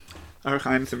The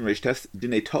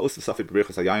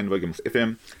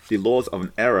laws of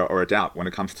an error or a doubt when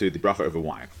it comes to the bracha over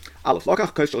wine.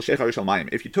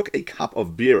 If you took a cup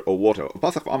of beer or water,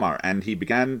 and he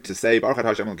began to say with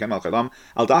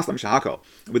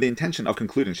the intention of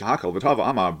concluding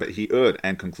shahakal, but he erred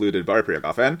and concluded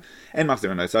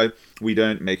we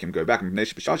don't make him go back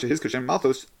because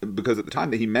at the time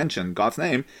that he mentioned God's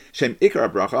name, Shem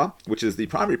Ikar bracha, which is the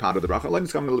primary part of the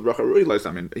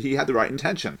bracha, he had the right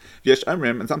intention.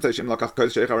 And some say some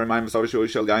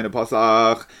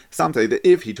say that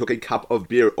if he took a cup of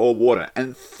beer or water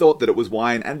and thought that it was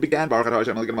wine and began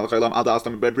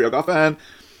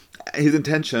his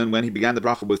intention when he began the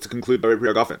bracha was to conclude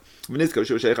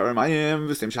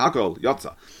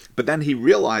but then he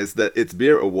realized that it's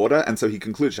beer or water, and so he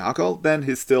concludes shahakal, then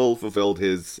he still fulfilled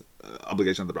his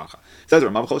obligation of the bracha. Says how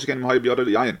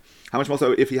much more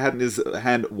so if he had in his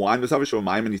hand wine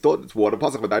and he thought it's water,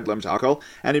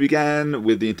 and he began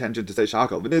with the intention to say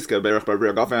shahakal,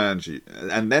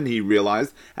 and then he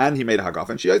realized and he made a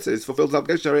hagafen, she fulfilled his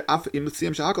obligation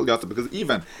because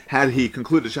even had he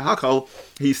concluded shahakal,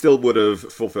 he still would have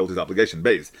fulfilled his obligation.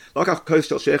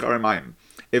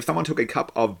 If someone took a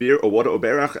cup of beer or water or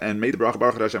berach and made the bracha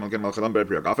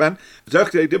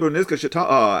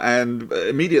and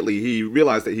immediately he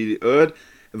realized that he erred,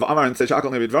 and said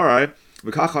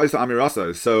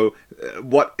so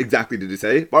what exactly did he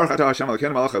say?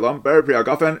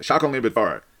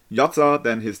 Yatza,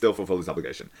 then he still fulfilled his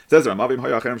obligation. Says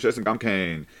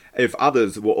if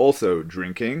others were also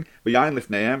drinking, and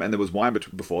there was wine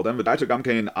before them, he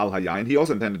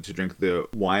also intended to drink the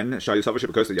wine,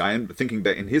 thinking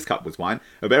that in his cup was wine,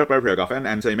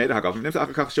 and so he made a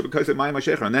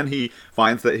hagafen, and then he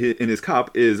finds that in his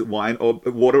cup is wine or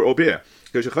water or beer.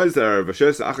 When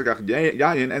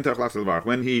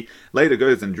he later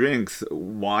goes and drinks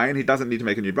wine, he doesn't need to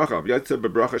make a new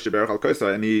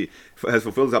bracha, and he has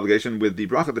fulfilled his obligation with the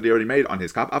bracha that he already made on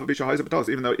his cup,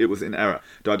 even though it was in error.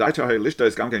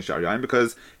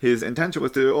 Because his intention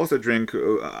was to also drink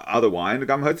other wine,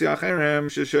 and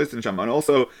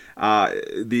also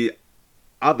the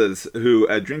others who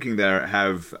are drinking there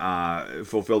have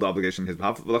fulfilled the obligation on his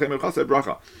behalf,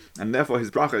 and therefore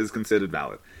his bracha is considered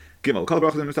valid. Gimel,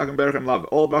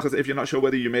 all brachas, if you're not sure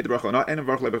whether you made the bracha or not,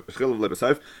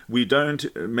 we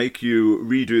don't make you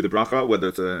redo the bracha, whether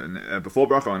it's a before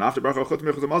bracha or an after bracha,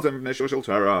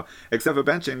 except for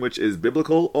benching, which is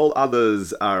biblical. All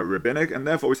others are rabbinic, and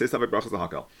therefore we say savak brachas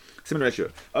lahakal. Simon ratio.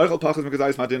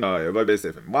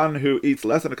 One who eats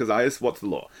less than a kazayis, what's the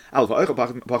law?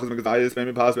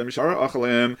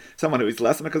 Someone who eats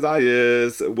less than a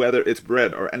kazayis, whether it's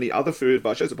bread or any other food,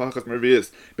 and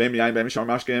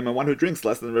one who drinks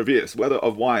less than revius, whether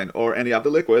of wine or any other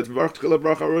liquids, then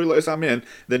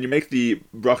you make the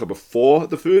bracha before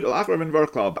the food,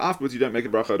 afterwards you don't make a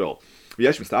bracha at all.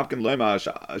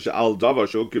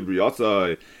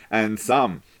 And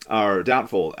some are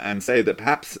doubtful and say that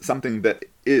perhaps something that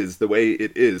is the way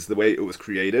it is, the way it was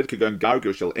created, could go in let's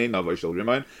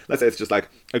say it's just like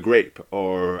a grape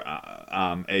or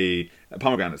a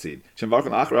pomegranate seed,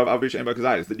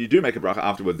 that you do make a bracha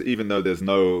afterwards even though there's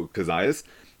no kazayas,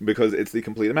 because it's the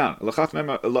complete amount. Therefore,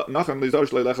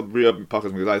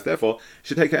 you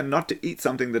should take care not to eat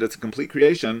something that it's a complete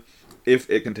creation if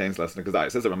it contains less than a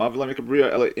kazayas.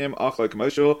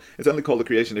 It's only called a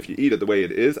creation if you eat it the way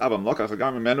it is. But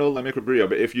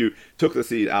if you took the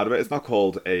seed out of it, it's not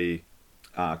called a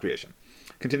creation.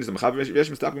 Continues some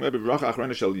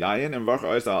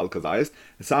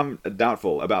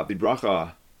doubtful about the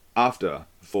bracha after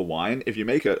for wine, if you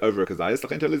make it over a kazayas,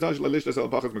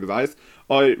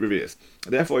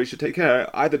 therefore you should take care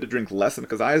either to drink less than a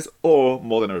kazayas or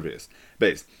more than a revius.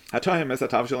 Base.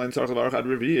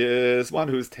 One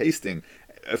who's tasting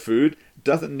a food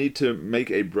doesn't need to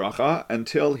make a bracha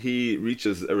until he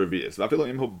reaches a revius.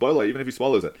 Even if he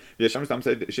swallows it.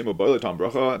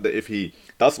 That if he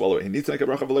does swallow it, he needs to make a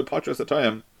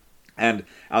bracha. And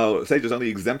our sages only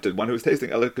exempted one who is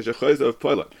tasting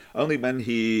only when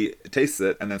he tastes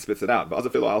it and then spits it out.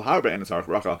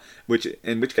 Which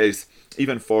in which case,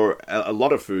 even for a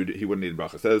lot of food, he wouldn't need a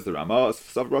bracha. Says the Rama,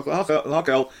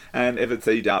 and if it's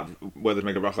a doubt whether to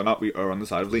make a bracha or not, we are on the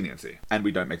side of leniency, and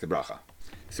we don't make the bracha.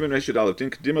 The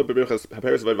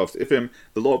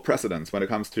law of precedence when it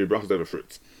comes to brachas over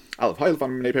fruits.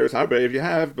 If you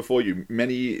have before you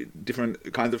many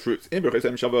different kinds of fruits, if they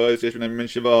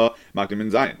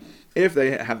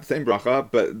have the same bracha,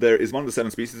 but there is one of the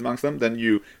 7 species amongst them, then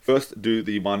you first do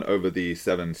the one over the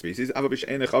 7 species,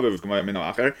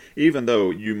 even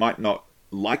though you might not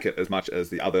like it as much as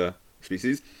the other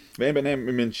species. But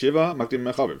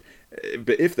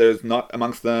if there's not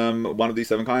amongst them one of these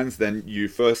 7 kinds, then you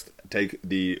first take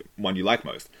the one you like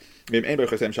most. If they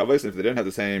don't have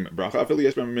the same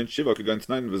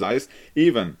bracha,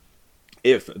 even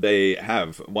if they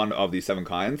have one of these 7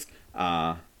 kinds,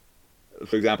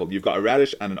 for example, you've got a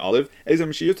radish and an olive,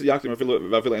 then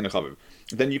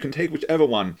you can take whichever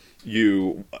one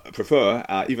you prefer,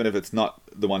 even if it's not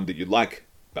the one that you like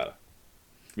better.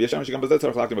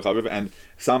 And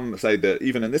some say that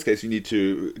even in this case you need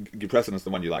to give precedence to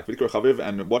the one you like.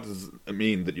 And what does it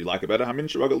mean that you like it better? That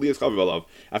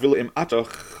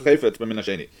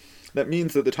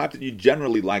means that the type that you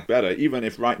generally like better, even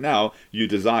if right now you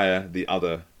desire the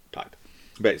other type.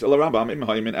 If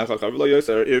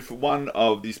one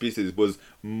of these species was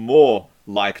more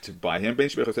liked by him,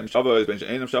 whether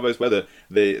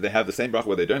they have the same bracha,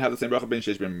 whether they don't have the same bracha,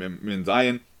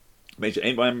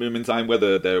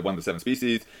 whether they're one of the 7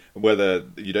 species, whether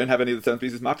you don't have any of the 7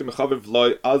 species,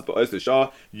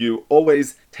 you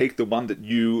always take the one that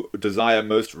you desire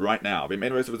most right now. And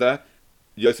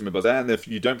if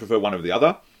you don't prefer one over the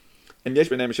other,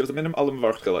 if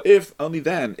only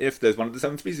then, if there's one of the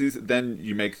 7 species, then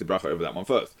you make the bracha over that one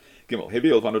first.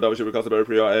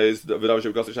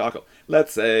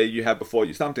 Let's say you have before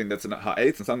you something that's a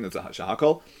ha'etz and something that's a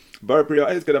shahakal. The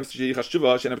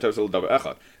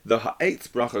ha'etz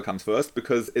bracha comes first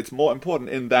because it's more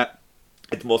important in that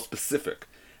it's more specific.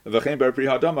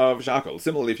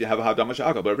 Similarly, if you have a hadama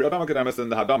shahakal, then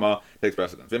the hadama takes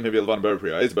precedence.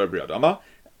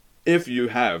 If you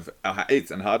have a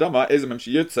ha'etz and ha'adama,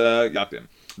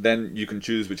 then you can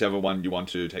choose whichever one you want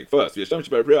to take first.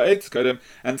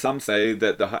 And some say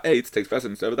that the ha'etz takes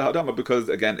precedence over the ha'adama because,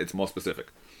 again, it's more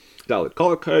specific.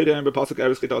 Whatever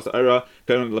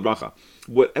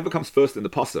comes first in the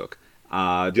pasuk,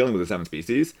 dealing with the 7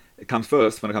 species, it comes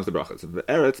first when it comes to brachas.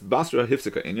 Eretz basra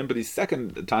hifsika inyan, but the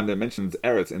second time that mentions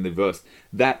eretz in the verse,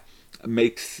 that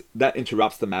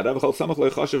interrupts the matter.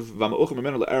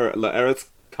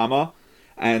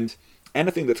 And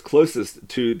anything that's closest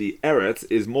to the eretz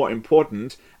is more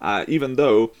important, even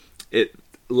though it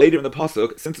later in the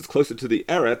pasuk, since it's closer to the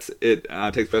eretz, it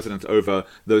takes precedence over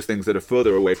those things that are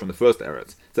further away from the first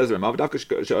eretz. It says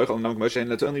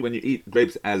that's only when you eat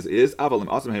grapes as is. But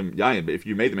if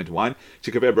you made them into wine,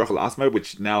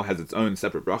 which now has its own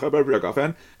separate bracha,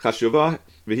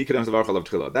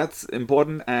 that's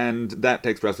important and that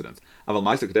takes precedence. But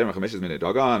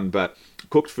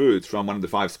cooked foods from one of the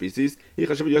 5 species,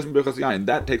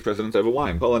 that takes precedence over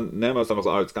wine.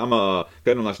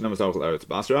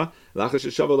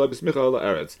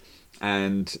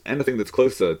 And anything that's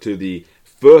closer to the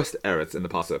first eretz in the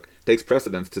pasuk takes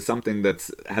precedence to something that's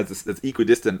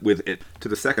equidistant with it to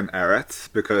the second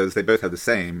eretz, because they both have the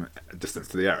same distance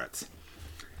to the eretz.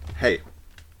 Hey,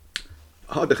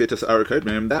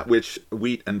 that which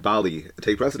wheat and barley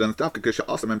take precedence,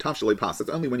 that's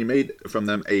only when you made from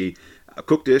them a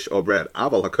cooked dish or bread.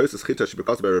 But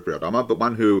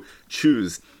one who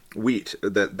chews wheat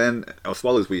that then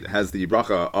swallows wheat has the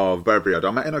bracha of bar pri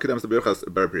adama,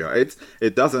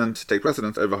 it doesn't take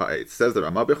precedence over ha'etz. Says the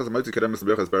Rama,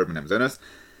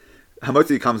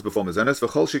 Hamotzi comes before Mazonis,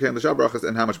 v'chol shikein l'shar brachas,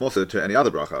 and how much more so to any other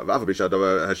bracha.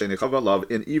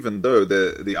 And even though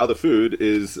the other food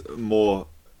is more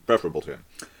preferable to him.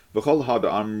 And all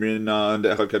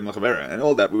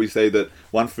that we say that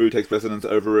one food takes precedence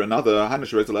over another.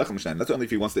 That's only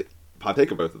if he wants to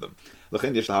partake of both of them.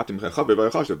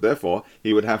 Therefore,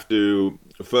 he would have to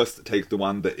first take the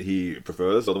one that he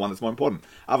prefers, or the one that's more important.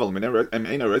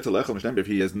 If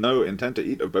he has no intent to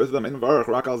eat of both of them, he only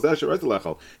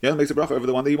makes a bracha over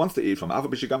the one that he wants to eat from,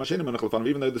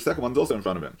 even though the second one's also in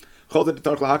front of him.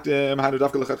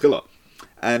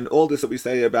 And all this that we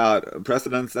say about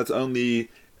precedence, that's only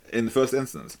in the first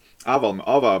instance.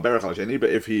 But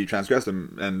if he transgressed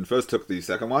and first took the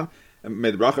second one, and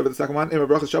made the bracha over the second one, if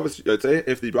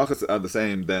the brachas are the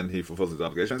same, then he fulfills his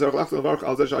obligation.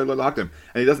 And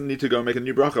he doesn't need to go and make a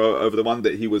new bracha over the one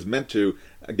that he was meant to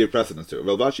give precedence to. As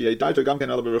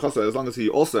long as he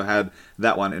also had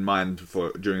that one in mind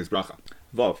for during his bracha.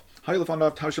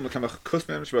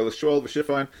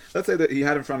 Let's say that he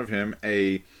had in front of him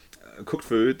a cooked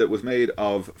food that was made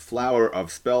of flour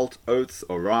of spelt, oats,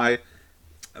 or rye,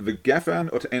 the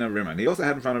gefen or te'ena riman. He also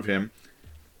had in front of him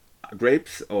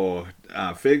grapes or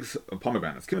figs or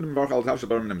pomegranates.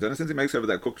 Since he makes over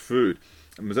that cooked food,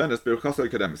 its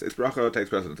bracha takes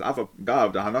precedence.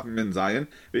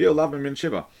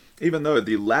 Even though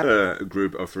the latter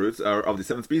group of fruits are of the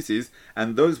 7 species,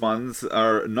 and those ones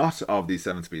are not of the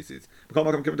 7 species.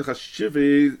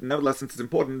 Nevertheless, since it's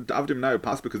important,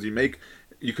 because you make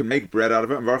you can make bread out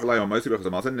of it, and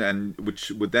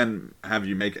which would then have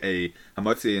you make a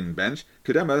hamotzian bench.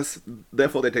 Kedemas,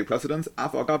 therefore they take precedence.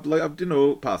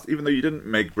 Pass, even though you didn't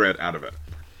make bread out of it.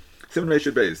 Simon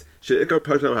should base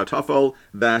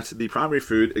that the primary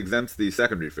food exempts the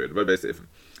secondary food.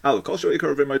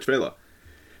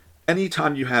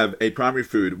 Anytime you have a primary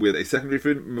food with a secondary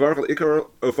food,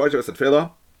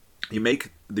 you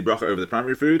make the bracha over the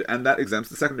primary food, and that exempts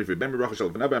the secondary food.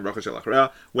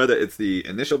 Whether it's the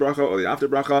initial bracha or the after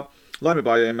bracha. Not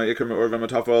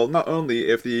only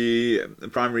if the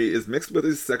primary is mixed with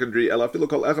the secondary,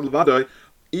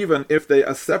 even if they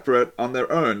are separate on their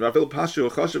own.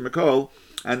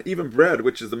 And even bread,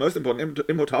 which is the most important,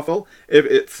 if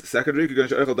it's secondary,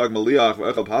 like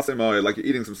you're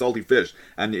eating some salty fish,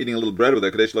 and you're eating a little bread with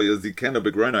it,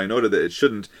 in order that it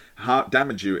shouldn't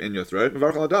damage you in your throat,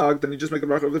 then you just make the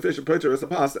bracha of the fish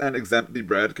and exempt the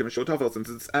bread, since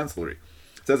it's ancillary.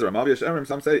 Says the Ramav,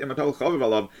 some say,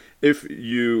 if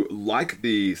you like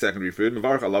the secondary food,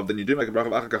 then you do make a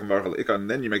bracha, and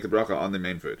then you make the bracha on the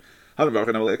main food. That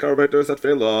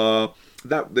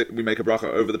we make a bracha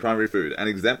over the primary food and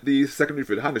exempt the secondary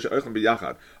food. That's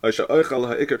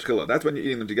when you're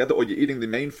eating them together, or you're eating the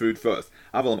main food first.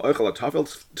 But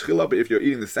if you're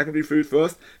eating the secondary food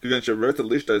first,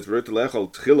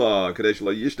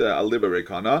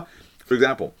 for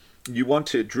example, you want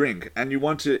to drink and you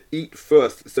want to eat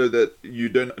first so that you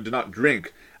do not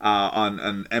drink on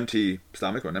an empty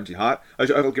stomach or an empty heart, or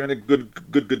you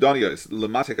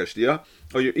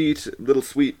eat little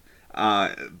sweet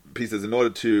pieces in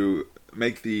order to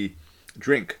make the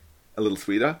drink a little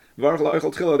sweeter.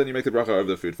 Then you make the bracha over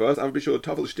the food first.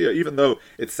 Even though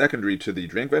it's secondary to the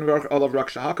drink, but you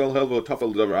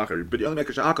only make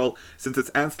a shahakal since it's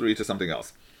ancillary to something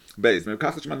else.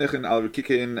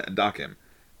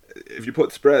 If you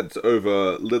put spreads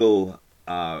over little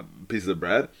pieces of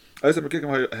bread, then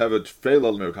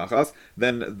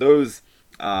those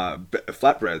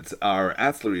flatbreads are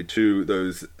ancillary to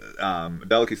those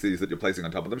delicacies that you're placing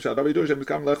on top of them.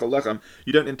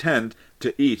 You don't intend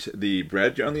to eat the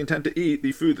bread, you only intend to eat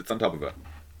the food that's on top of it.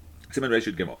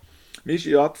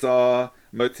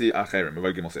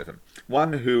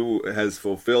 One who has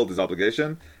fulfilled his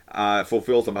obligation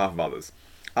fulfills on behalf of others.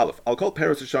 Aleph, I'll call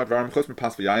peros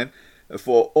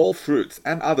for all fruits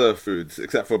and other foods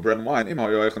except for bread and wine. If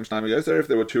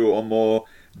there were two or more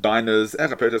diners,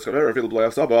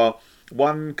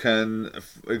 one can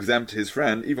exempt his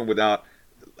friend even without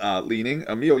leaning.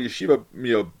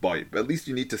 But at least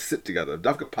you need to sit together.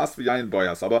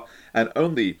 And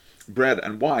only bread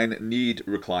and wine need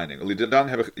reclining. And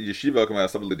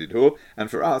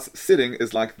for us, sitting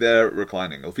is like their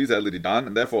reclining. And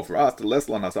therefore, for us, the less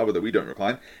lan hasaba that we don't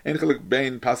recline, there's no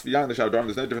difference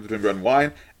between bread and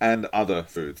wine and other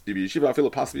foods. That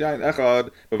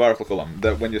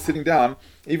when you're sitting down,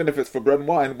 even if it's for bread and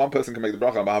wine, one person can make the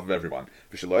bracha on behalf of everyone.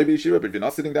 But if you're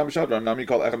not sitting down,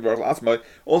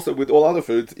 also with all other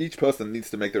foods, each person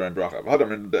needs to make their own bracha.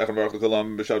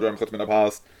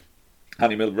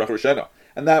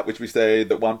 And that which we say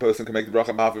that one person can make the bracha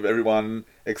on behalf of everyone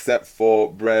except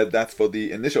for bread, that's for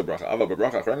the initial bracha.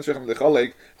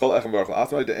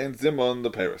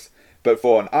 But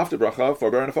for an after bracha, for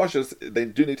ber nefashos, they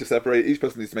do need to separate. Each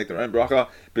person needs to make their own bracha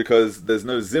because there's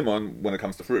no zimun when it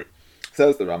comes to fruit.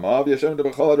 Says the Ramav,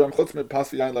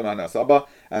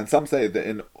 and some say that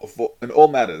in all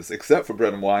matters, except for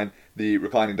bread and wine, the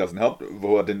reclining doesn't help,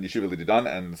 and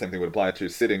the same thing would apply to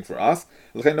sitting for us.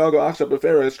 Therefore,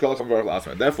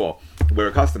 we're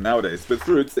accustomed nowadays with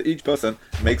fruits that each person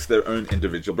makes their own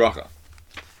individual bracha.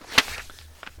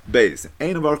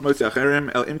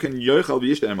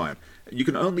 You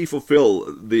can only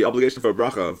fulfill the obligation for a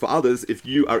bracha for others if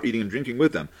you are eating and drinking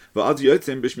with them. And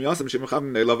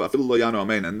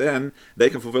then they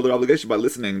can fulfill their obligation by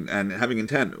listening and having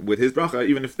intent with his bracha,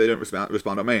 even if they don't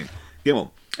respond amen.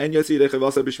 Gimel.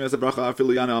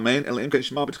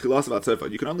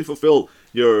 You can only fulfill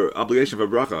your obligation for a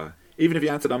bracha even if you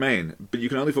answered amen, but you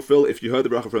can only fulfill if you heard the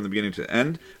bracha from the beginning to the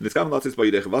end.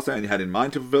 And you had in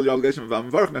mind to fulfill your obligation.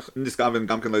 And the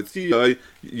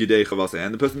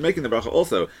person making the bracha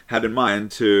also had in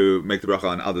mind to make the bracha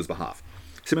on others' behalf.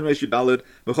 Every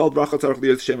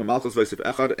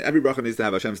bracha needs to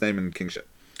have Hashem's name and kingship.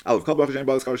 Any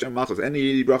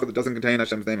bracha that doesn't contain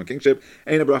Hashem's name and kingship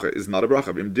ain't a bracha, is not a bracha.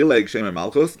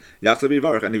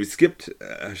 And if he skipped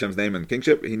Hashem's name and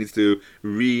kingship, he needs to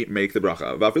remake the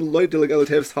bracha.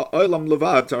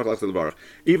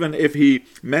 Even if he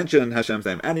mentioned Hashem's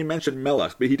name and he mentioned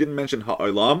Melech, but he didn't mention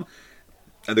Ha'olam,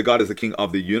 and the God is the king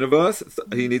of the universe, so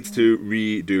he needs to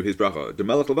redo his bracha. The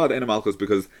melech levad ain't a malchus,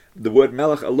 because the word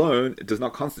melech alone does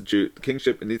not constitute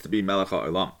kingship. It needs to be melech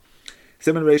ha'olam.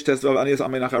 Simon Reish Test of Anias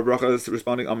Amen Achar Brachas,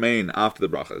 responding Amen after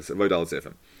the brachas. Avoid al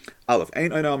Sefim. Aleph.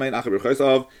 Ein Oina Amen Achar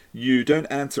Brachos. You don't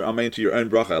answer Amen to your own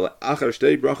bracha. Achar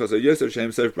Shtei Brachas or Yosef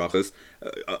Shem Sof Brachas,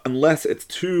 unless it's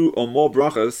two or more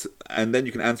brachas, and then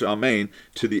you can answer Amen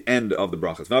to the end of the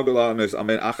brachas. V'agolanos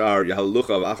Amen Achar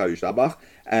Yahalucha Achar Yishtabach,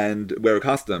 and we're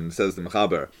accustomed, says the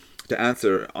Mechaber, to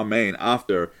answer Amen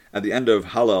after, at the end of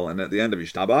Halal and at the end of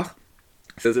Yishtabach.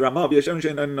 Says the Ramav,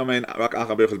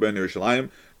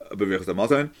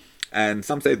 and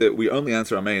some say that we only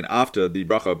answer Amen after the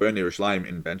bracha B'nei Yerushalayim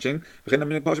in benching,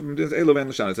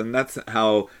 and that's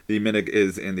how the minig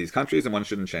is in these countries, and one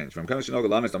shouldn't change. And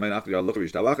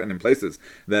in places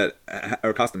that are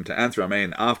accustomed to answer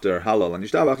Amen after Halal and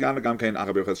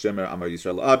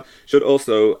Yishtabach, should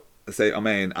also say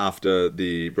Amen after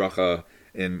the bracha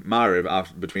in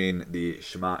Mariv, between the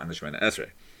Shema and the Shemona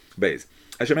Esrei. Beis.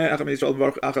 If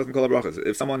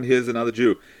someone hears another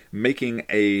Jew making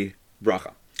a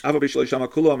bracha,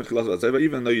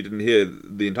 even though you didn't hear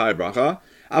the entire bracha,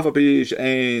 and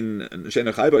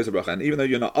even though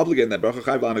you're not obligating that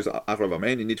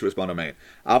bracha, you need to respond Amen.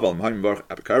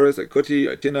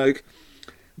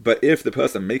 But if the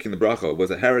person making the bracha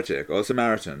was a heretic or a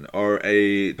Samaritan or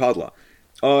a toddler,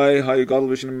 or he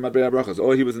was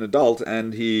an adult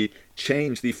and he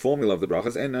changed the formula of the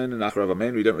brachas,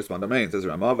 we don't respond Amen. Says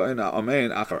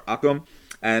Ramav,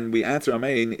 and we answer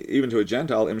Amen even to a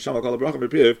Gentile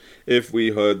if we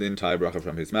heard the entire bracha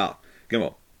from his mouth.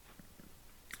 Gimel.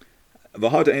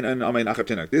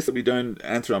 This we don't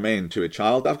answer Amen to a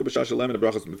child. That's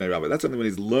only when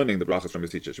he's learning the brachas from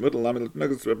his teacher.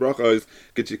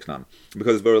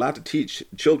 Because we're allowed to teach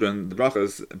children the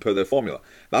brachas per their formula.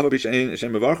 But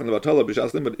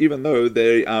even though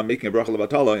they are making a bracha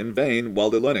levatala in vain while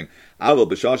they're learning, but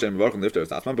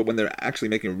when they're actually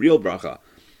making a real bracha,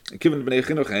 since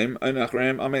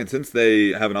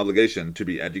they have an obligation to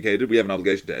be educated, we have an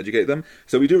obligation to educate them,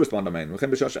 so we do respond Amen.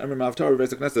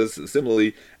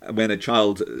 Similarly, when a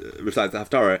child recites the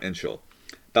Haftarah in Shul.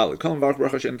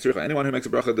 Anyone who makes a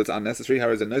bracha that's unnecessary,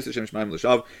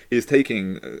 he is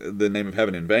taking the name of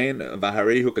heaven in vain.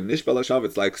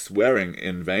 It's like swearing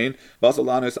in vain.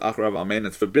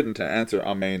 It's forbidden to answer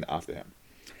Amen after him.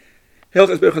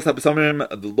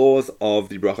 The laws of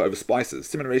the bracha over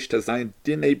spices. Even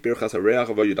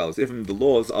the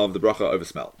laws of the bracha over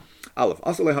smell. It's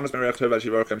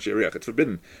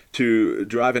forbidden to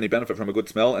derive any benefit from a good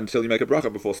smell until you make a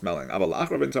bracha before smelling.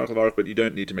 But you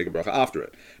don't need to make a bracha after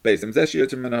it.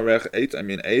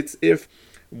 If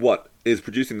what is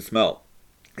producing the smell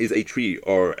is a tree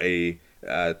or a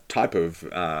type of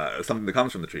something that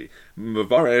comes from the tree, then the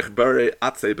bracha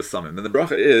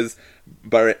is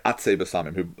bare atzei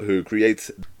besamim, who creates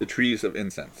the trees of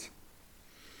incense.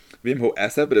 But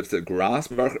if it's a grass,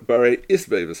 you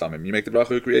make the bracha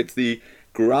who creates the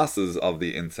grasses of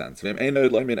the incense. And if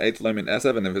it's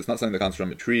not something that comes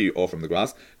from a tree or from the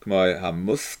grass,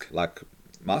 like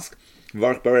musk,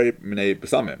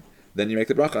 then you make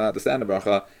the bracha, the standard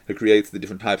bracha, who creates the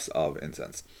different types of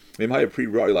incense. And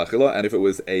if it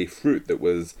was a fruit that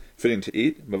was fitting to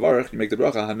eat, you make the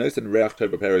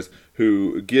bracha,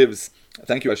 who gives,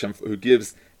 thank you Hashem, who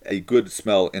gives a good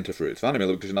smell into fruits. And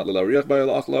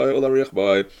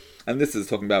this is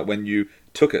talking about when you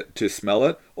took it to smell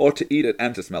it, or to eat it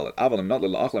and to smell it. But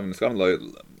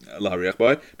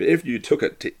if you took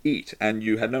it to eat and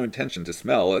you had no intention to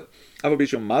smell it, even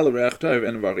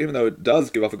though it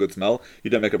does give off a good smell, you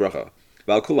don't make a bracha.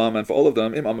 And for all of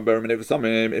them,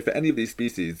 if any of these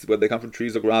species, whether they come from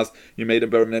trees or grass, you made a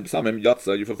bereminei b'samim,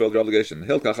 you fulfilled your obligation.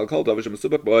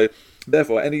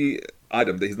 Therefore, any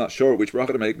item that he's not sure which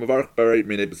bracha to make, so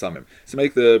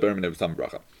make the bereminei b'samim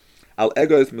bracha. Al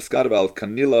egos muskadav al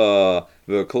kanila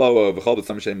v'kloa v'chol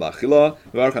b'sam shem la'achila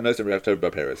v'arach hanosim re'achtov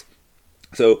b'peres.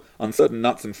 So on certain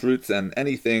nuts and fruits and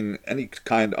any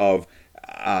kind of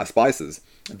spices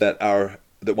that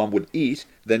one would eat,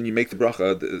 then you make the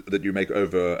bracha that you make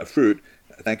over a fruit.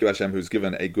 Thank you Hashem, who's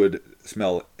given a good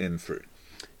smell in fruit.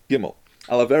 Gimel.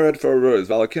 Al avered for a rose,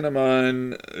 val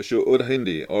cinnamon shu'ud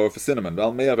hindi, or for cinnamon,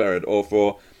 val mei avered, or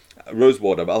for rose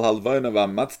water, val halvona val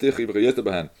matztich v'chayot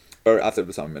b'hen.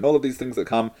 And all of these things that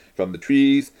come from the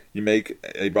trees, you make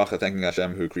a bracha thanking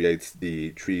Hashem, who creates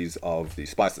the trees of the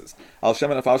spices. Al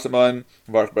shemen afarsamon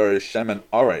varch ber shemen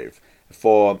arev.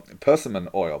 For persimmon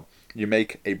oil, you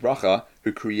make a bracha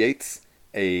who creates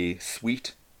a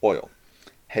sweet oil.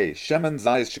 Hey, shemen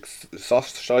zayis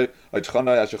shoy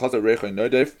oichana ashechazah rechoy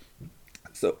nodef.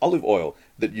 So olive oil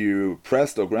that you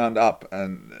pressed or ground up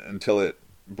until it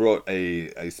brought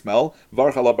a smell,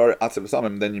 then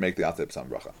you make the atzei b'samim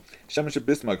bracha.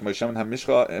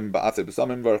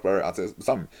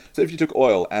 So if you took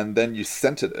oil and then you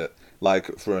scented it,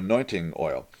 like for anointing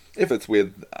oil, if it's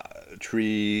with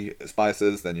tree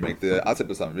spices, then you make the atzei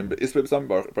b'samim.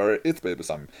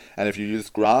 And if you use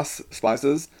grass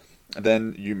spices,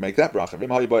 then you make that bracha.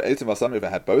 If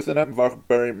it had both in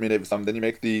it, then you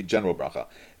make the general bracha.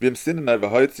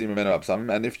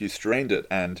 And if you strained it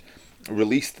and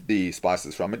released the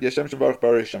spices from it, some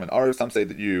say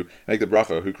that you make the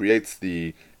bracha who creates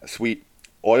the sweet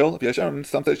oil. Some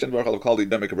say you don't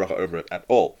make a bracha over it at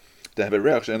all,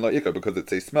 because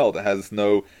it's a smell that has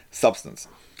no substance.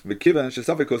 Since it's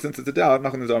a doubt,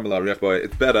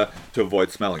 it's better to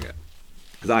avoid smelling it.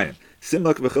 Zion. So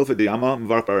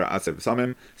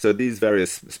these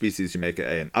various species you make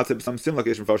an atzei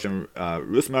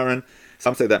b'samim.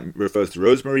 Some say that refers to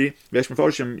rosemary.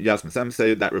 Some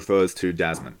say that refers to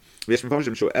jasmine. And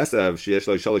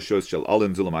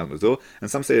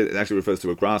some say it actually refers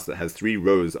to a grass that has 3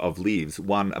 rows of leaves,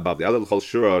 one above the other,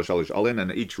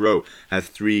 and each row has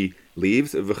 3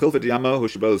 leaves.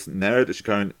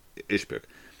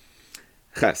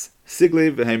 Ches. Sigli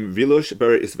v'hem vilush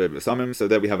ber isvei b'samim. So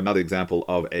there we have another example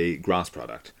of a grass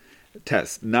product.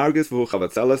 Tes. Nargis v'hu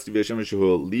chavatzelas v'yeshem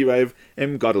v'shuhu lirev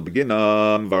im gadol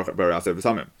beginam v'arch ber aseh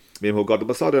b'samim. V'im hu gadol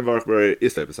b'sadem v'arch ber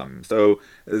isvei b'samim. So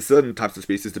certain types of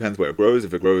species depends where it grows.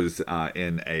 If it grows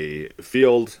in a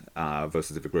field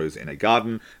versus if it grows in a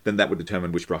garden, then that would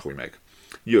determine which bracha we make.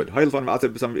 Yud.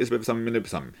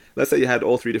 Let's say you had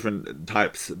all 3 different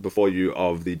types before you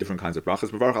of the different kinds of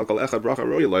brachas.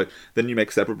 Then you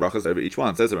make separate brachas over each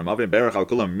one. Says but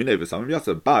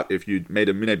if you made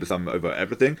a minei b'samim over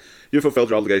everything, you fulfilled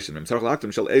your obligation. And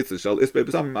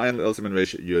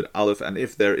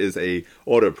if there is a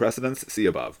order of precedence, see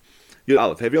above.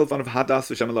 If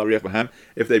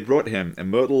they brought him a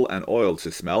myrtle and oil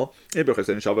to smell, if they had the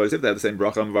same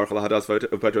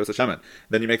bracha,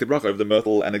 then you make the bracha over the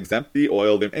myrtle and exempt the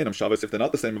oil. If they're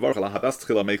not the same, make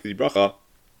the bracha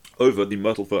over the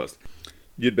myrtle first.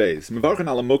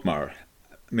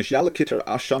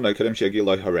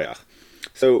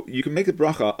 So you can make the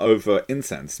bracha over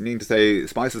incense, meaning to say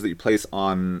spices that you place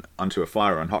onto a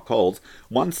fire on hot coals.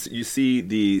 Once you see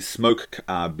the smoke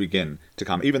begin to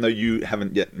come, even though you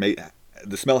haven't yet made,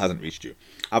 the smell hasn't reached you.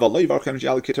 But you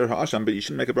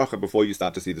shouldn't make a bracha before you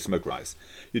start to see the smoke rise.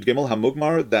 You'd gimel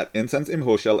hamugmar, that incense if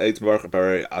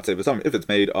it's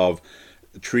made of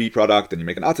tree product, then you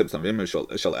make an atzei b'samim.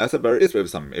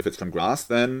 If it's from grass,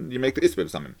 then you make the isvei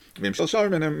b'samim. If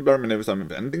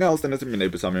anything else, then it's a minei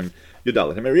b'samim.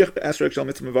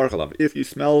 If you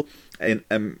smell a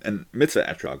mitzvah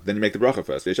etrog, then you make the bracha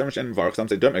first. Some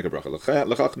say don't make a bracha.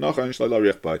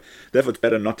 Therefore, it's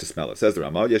better not to smell it. Says the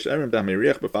Rama.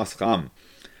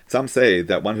 Some say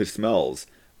that one who smells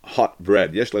hot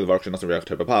bread, you should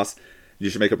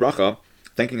make a bracha,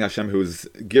 thanking Hashem who's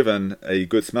given a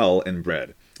good smell in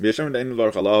bread. And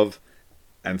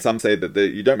some say that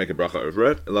you don't make a bracha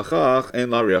over it.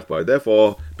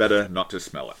 Therefore, better not to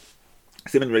smell it.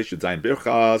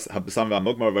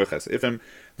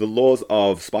 The laws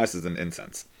of spices and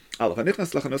incense. Someone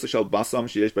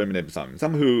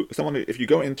who, if you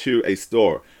go into a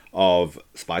store of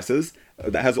spices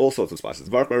that has all sorts of spices,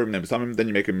 then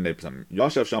you make a minei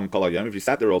b'samim. If you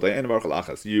sat there all day,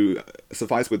 you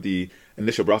suffice with the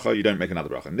initial bracha, you don't make another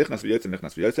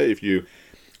bracha. If you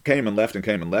came and left,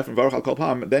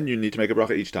 then you need to make a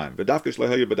bracha each time.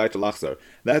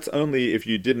 That's only if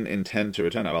you didn't intend to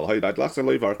return.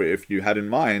 If you had in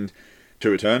mind to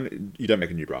return, you don't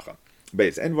make a new bracha. We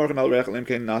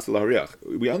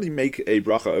only make a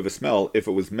bracha over smell if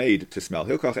it was made to smell.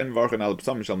 Therefore,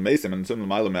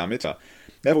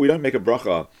 we don't make a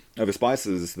bracha over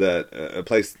spices that are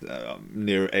placed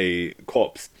near a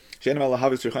corpse.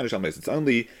 It's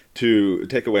only to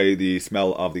take away the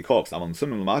smell of the corpse.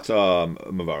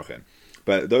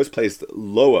 But those placed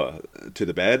lower to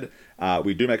the bed,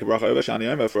 we do make a bracha over.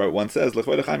 For one says,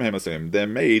 they're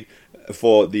made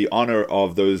for the honor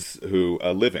of those who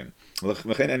are living.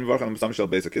 Similarly,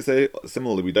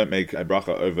 we don't make a bracha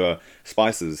over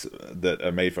spices that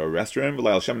are made for a restroom,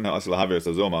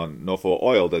 nor for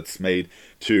oil that's made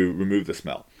to remove the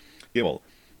smell.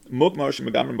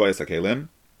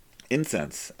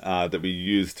 Incense that we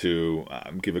use to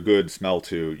give a good smell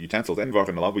to utensils.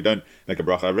 We don't make a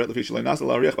bracha over it.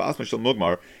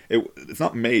 It's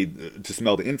not made to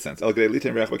smell the incense.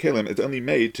 It's only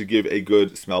made to give a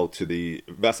good smell to the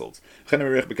vessels.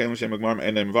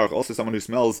 Also, someone who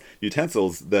smells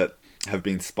utensils that have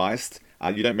been spiced,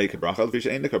 you don't make a bracha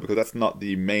because that's not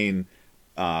the main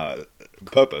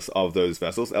purpose of those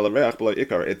vessels.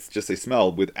 It's just a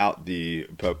smell without the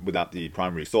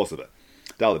primary source of it.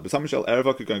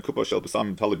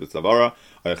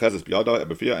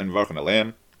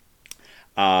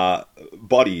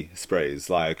 Body sprays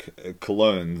like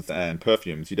colognes and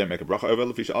perfumes, you don't make a bracha over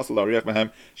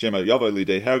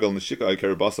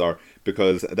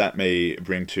because that may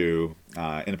bring to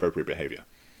inappropriate behavior.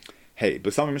 Hey,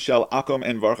 Basamim Shel Akum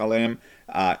and Varch Aleim,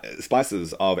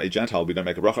 spices of a Gentile, we don't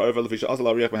make a bracha over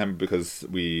because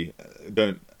we're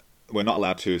not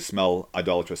allowed to smell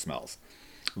idolatrous smells.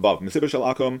 Vav Mesibah Shel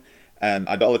Akum, an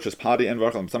idolatrous party and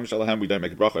Varch Aleim Shel Ahem, we don't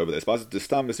make a bracha over their spices.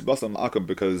 Distam Mesibasam Akum,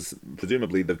 because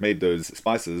presumably they've made those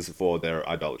spices for their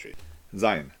idolatry.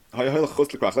 Zayin.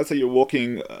 Let's say you're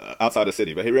walking outside a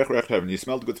city, and you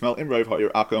smell the good smell in Rov Ha'ir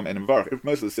Akum and in Varch. If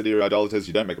most of the city are idolaters,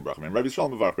 you don't make a bracha. In Rabbi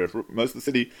Shalom Varch, if most of the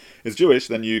city is Jewish,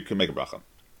 then you can make a bracha.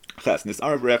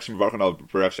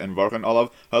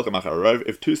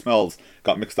 If two smells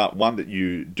got mixed up, one that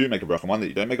you do make a bracha, one that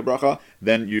you don't make a bracha,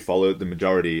 then you follow the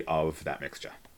majority of that mixture.